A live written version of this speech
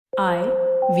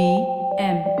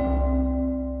IVM.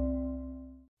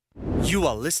 You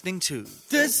are listening to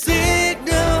The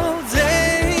Signal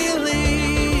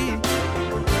Daily.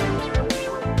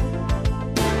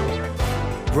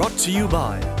 Brought to you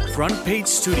by Front Page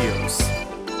Studios.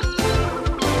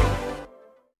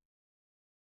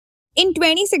 In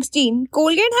 2016,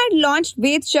 Colgate had launched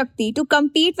Ved Shakti to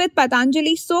compete with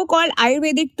Patanjali's so-called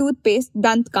Ayurvedic toothpaste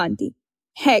Dant Kanti.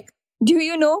 Heck, do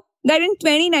you know that in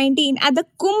 2019 at the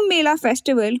Kumbh Mela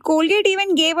festival, Colgate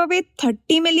even gave away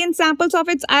 30 million samples of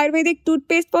its Ayurvedic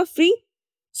toothpaste for free?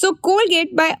 So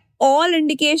Colgate, by all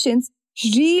indications,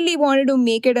 really wanted to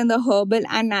make it in the herbal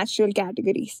and natural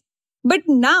categories. But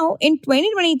now, in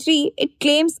 2023, it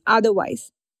claims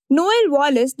otherwise. Noel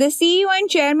Wallace, the CEO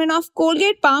and chairman of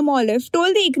Colgate Palmolive,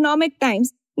 told the Economic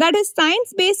Times that his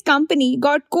science-based company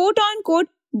got quote-unquote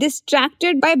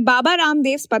distracted by Baba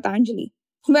Ramdev's Patanjali.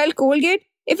 Well, Colgate,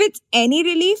 if it's any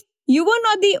relief, you were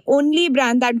not the only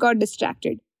brand that got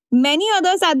distracted. Many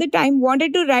others at the time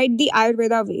wanted to ride the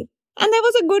Ayurveda wave, and there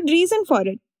was a good reason for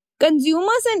it.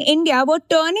 Consumers in India were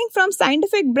turning from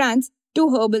scientific brands to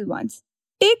herbal ones.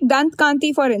 Take Dant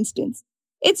Kanti for instance.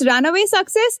 Its runaway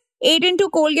success ate into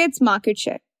Colgate's market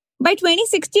share. By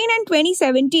 2016 and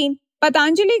 2017,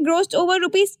 Patanjali grossed over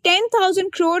rupees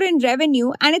 10,000 crore in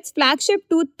revenue, and its flagship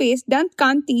toothpaste, Dant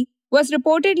Kanti, was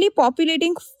reportedly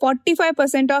populating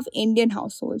 45% of Indian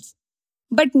households.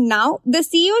 But now, the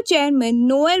CEO chairman,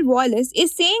 Noel Wallace,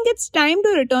 is saying it's time to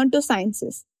return to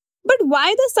sciences. But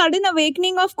why the sudden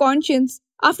awakening of conscience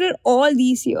after all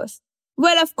these years?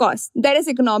 Well, of course, there is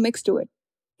economics to it.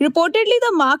 Reportedly,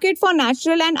 the market for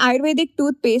natural and Ayurvedic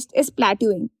toothpaste is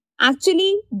plateauing,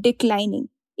 actually declining.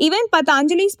 Even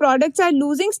Patanjali's products are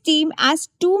losing steam as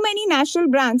too many natural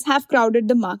brands have crowded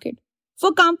the market.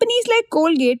 For companies like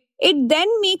Colgate, it then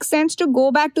makes sense to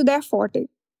go back to their forte.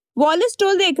 Wallace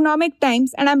told the Economic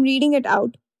Times, and I'm reading it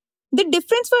out, "The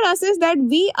difference for us is that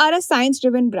we are a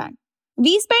science-driven brand.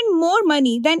 We spend more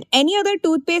money than any other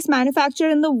toothpaste manufacturer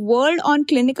in the world on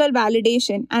clinical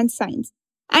validation and science.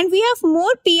 And we have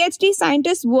more PhD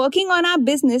scientists working on our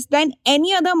business than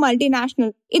any other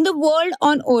multinational in the world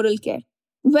on oral care."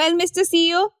 Well, Mr.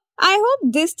 CEO, I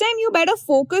hope this time you better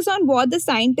focus on what the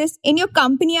scientists in your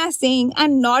company are saying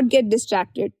and not get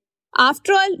distracted.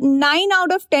 After all, 9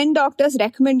 out of 10 doctors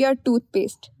recommend your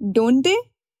toothpaste, don't they?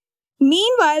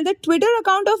 Meanwhile, the Twitter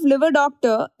account of Liver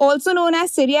Doctor, also known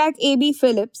as Cyriac A.B.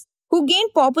 Phillips, who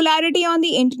gained popularity on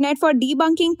the internet for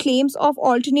debunking claims of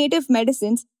alternative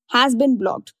medicines, has been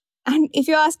blocked. And if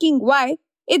you're asking why,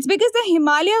 it's because the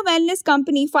Himalaya Wellness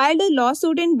Company filed a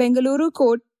lawsuit in Bengaluru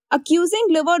court accusing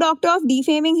Liver Doctor of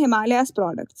defaming Himalaya's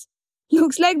products.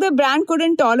 Looks like the brand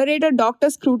couldn't tolerate a doctor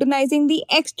scrutinizing the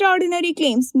extraordinary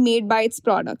claims made by its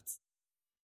products.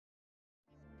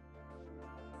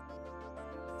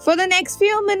 For the next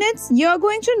few minutes, you're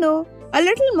going to know a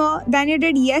little more than you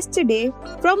did yesterday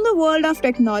from the world of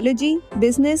technology,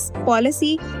 business,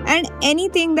 policy, and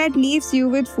anything that leaves you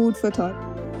with food for thought.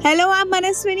 Hello, I'm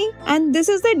Manaswini, and this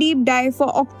is the deep dive for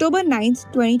October 9th,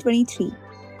 2023.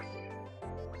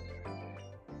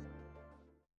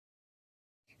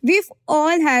 We've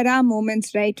all had our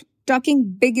moments, right? Talking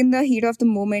big in the heat of the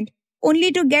moment,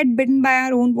 only to get bitten by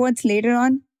our own words later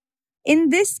on. In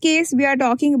this case, we are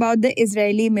talking about the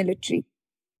Israeli military.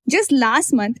 Just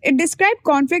last month, it described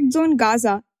conflict zone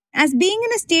Gaza as being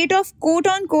in a state of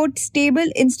quote-unquote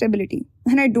stable instability.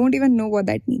 And I don't even know what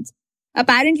that means.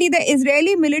 Apparently, the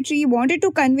Israeli military wanted to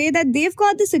convey that they've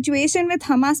got the situation with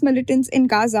Hamas militants in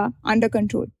Gaza under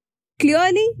control.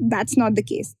 Clearly, that's not the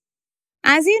case.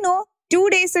 As you know, 2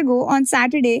 days ago on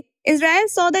Saturday, Israel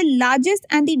saw the largest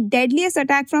and the deadliest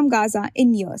attack from Gaza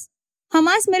in years.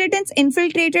 Hamas militants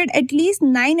infiltrated at least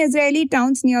 9 Israeli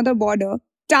towns near the border,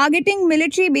 targeting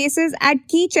military bases at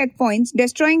key checkpoints,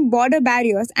 destroying border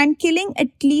barriers, and killing at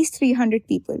least 300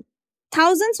 people.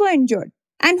 Thousands were injured,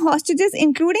 and hostages,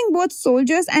 including both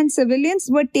soldiers and civilians,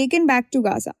 were taken back to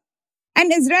Gaza.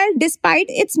 And Israel, despite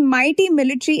its mighty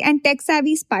military and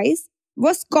tech-savvy spies,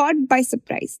 was caught by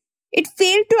surprise. It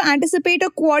failed to anticipate a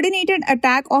coordinated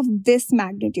attack of this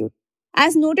magnitude.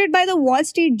 As noted by the Wall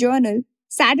Street Journal,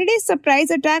 Saturday's surprise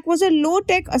attack was a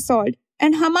low-tech assault,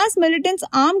 and Hamas militants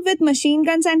armed with machine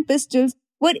guns and pistols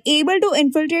were able to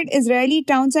infiltrate Israeli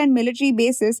towns and military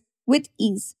bases with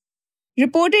ease.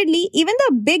 Reportedly, even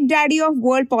the big daddy of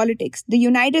world politics, the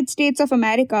United States of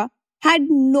America, had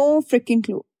no freaking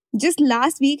clue. Just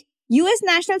last week, US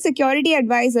National Security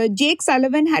Advisor Jake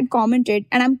Sullivan had commented,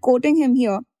 and I'm quoting him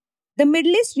here, "The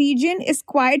Middle East region is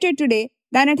quieter today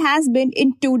than it has been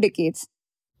in 2 decades.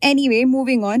 Anyway,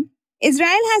 moving on.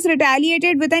 Israel has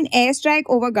retaliated with an airstrike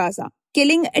over Gaza,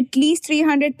 killing at least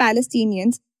 300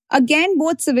 Palestinians, again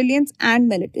both civilians and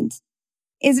militants.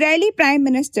 Israeli Prime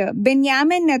Minister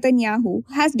Benjamin Netanyahu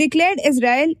has declared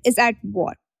Israel is at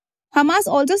war. Hamas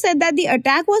also said that the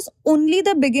attack was only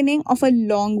the beginning of a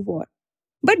long war.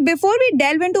 But before we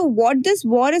delve into what this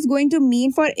war is going to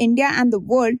mean for India and the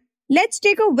world, let's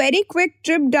take a very quick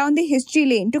trip down the history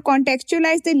lane to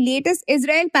contextualize the latest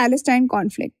Israel-Palestine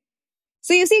conflict.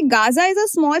 So you see, Gaza is a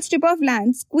small strip of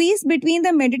land squeezed between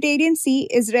the Mediterranean Sea,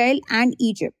 Israel and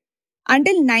Egypt.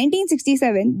 Until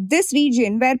 1967, this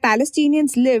region where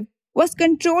Palestinians lived was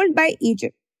controlled by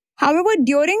Egypt. However,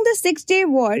 during the Six-Day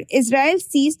War, Israel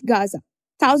seized Gaza.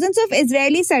 Thousands of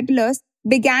Israeli settlers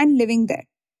began living there.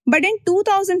 But in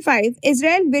 2005,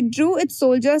 Israel withdrew its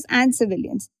soldiers and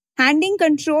civilians, handing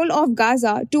control of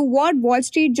Gaza to what Wall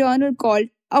Street Journal called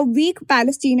a weak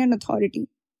Palestinian Authority.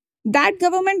 That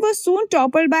government was soon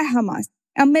toppled by Hamas,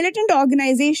 a militant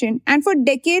organization, and for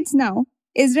decades now,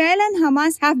 Israel and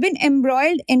Hamas have been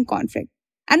embroiled in conflict.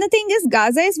 And the thing is,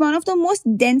 Gaza is one of the most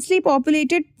densely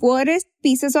populated, poorest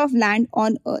pieces of land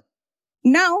on earth.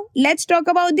 Now, let's talk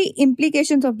about the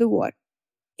implications of the war.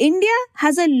 India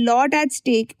has a lot at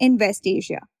stake in West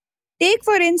Asia. Take,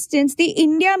 for instance, the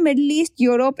India-Middle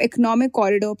East-Europe Economic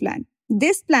Corridor Plan.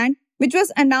 This plan, which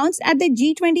was announced at the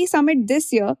G20 summit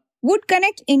this year, would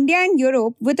connect India and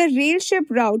Europe with a rail ship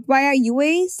route via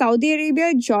UAE, Saudi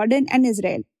Arabia, Jordan, and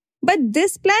Israel. But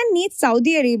this plan needs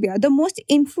Saudi Arabia, the most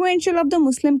influential of the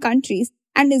Muslim countries,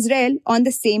 and Israel on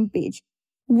the same page,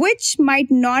 which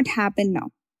might not happen now.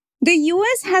 The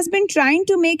US has been trying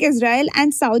to make Israel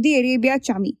and Saudi Arabia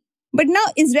chummy. But now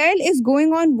Israel is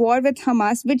going on war with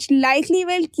Hamas, which likely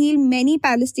will kill many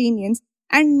Palestinians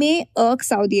and may irk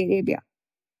Saudi Arabia.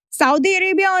 Saudi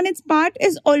Arabia, on its part,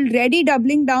 is already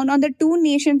doubling down on the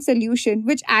two-nation solution,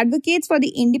 which advocates for the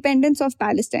independence of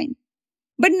Palestine.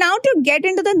 But now to get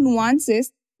into the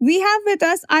nuances, we have with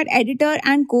us our editor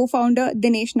and co-founder,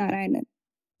 Dinesh Narayanan.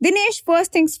 Dinesh,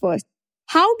 first things first,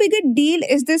 how big a deal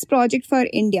is this project for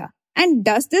India? And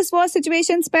does this war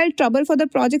situation spell trouble for the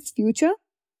project's future?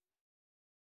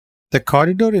 The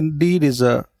corridor indeed is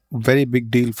a very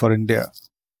big deal for India.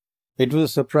 It was a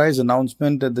surprise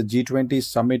announcement at the G20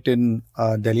 summit in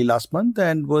Delhi last month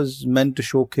and was meant to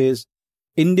showcase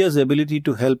India's ability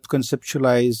to help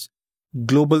conceptualize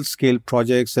global scale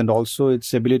projects and also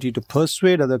its ability to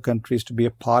persuade other countries to be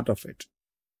a part of it.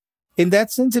 In that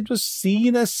sense, it was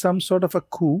seen as some sort of a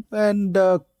coup and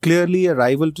clearly a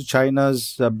rival to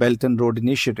China's Belt and Road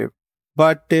Initiative.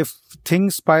 But if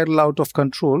things spiral out of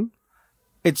control,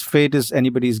 its fate is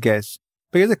anybody's guess.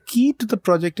 Because the key to the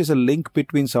project is a link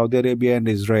between Saudi Arabia and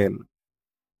Israel.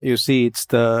 You see, it's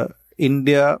the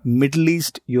India-Middle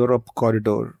East-Europe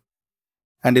corridor.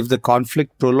 And if the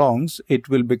conflict prolongs, it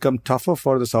will become tougher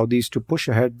for the Saudis to push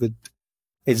ahead with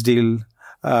its deal,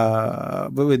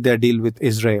 with their deal with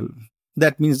Israel.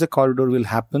 That means the corridor will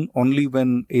happen only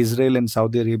when Israel and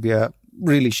Saudi Arabia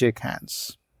really shake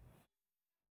hands.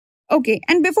 Okay,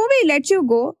 and before we let you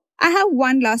go, I have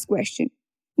one last question.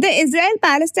 The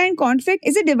Israel-Palestine conflict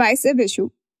is a divisive issue.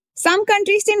 Some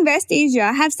countries in West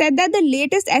Asia have said that the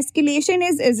latest escalation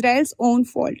is Israel's own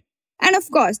fault. And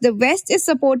of course, the West is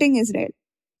supporting Israel.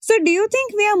 So do you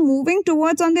think we are moving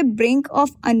towards on the brink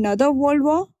of another world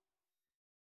war?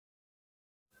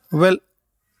 Well,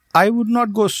 I would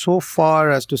not go so far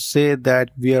as to say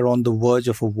that we are on the verge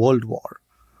of a world war.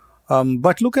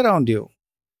 But look around you.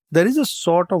 There is a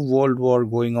sort of world war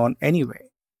going on anyway.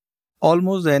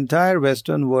 Almost the entire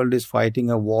Western world is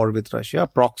fighting a war with Russia, a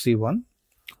proxy one,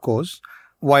 of course,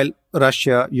 while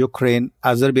Russia, Ukraine,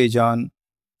 Azerbaijan,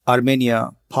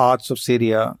 Armenia, parts of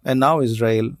Syria, and now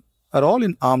Israel are all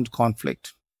in armed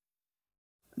conflict.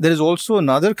 There is also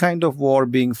another kind of war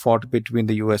being fought between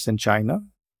the US and China.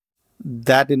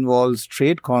 That involves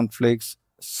trade conflicts,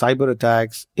 cyber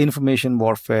attacks, information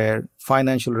warfare,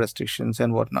 financial restrictions,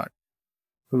 and whatnot.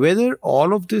 Whether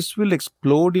all of this will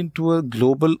explode into a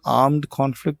global armed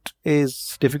conflict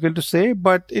is difficult to say,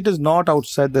 but it is not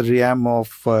outside the realm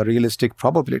of realistic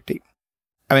probability.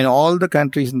 I mean, all the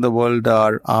countries in the world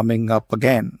are arming up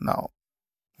again now.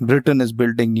 Britain is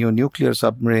building new nuclear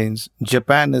submarines.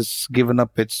 Japan has given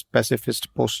up its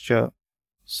pacifist posture.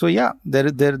 So yeah, there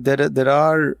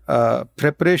are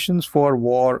preparations for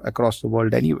war across the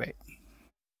world anyway.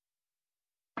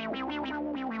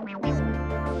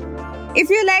 If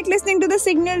you like listening to The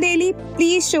Signal Daily,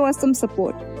 please show us some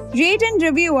support. Rate and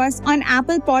review us on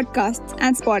Apple Podcasts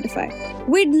and Spotify.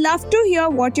 We'd love to hear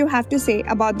what you have to say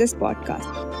about this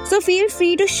podcast. So feel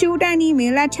free to shoot an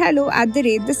email at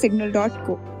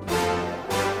hello@thesignal.co.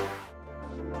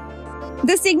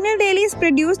 The Signal Daily is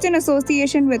produced in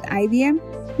association with IVM.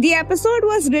 The episode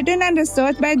was written and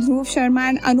researched by Dhruv Sharma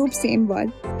and Anup Senwal.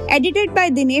 Edited by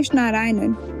Dinesh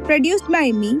Narayanan. Produced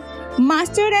by me.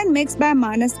 Mastered and mixed by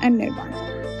Manas and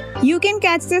Nirvan. You can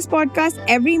catch this podcast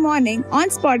every morning on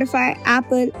Spotify,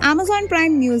 Apple, Amazon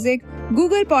Prime Music,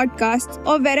 Google Podcasts,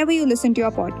 or wherever you listen to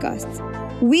your podcasts.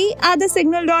 We are the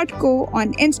Signal.co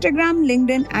on Instagram,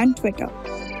 LinkedIn, and Twitter.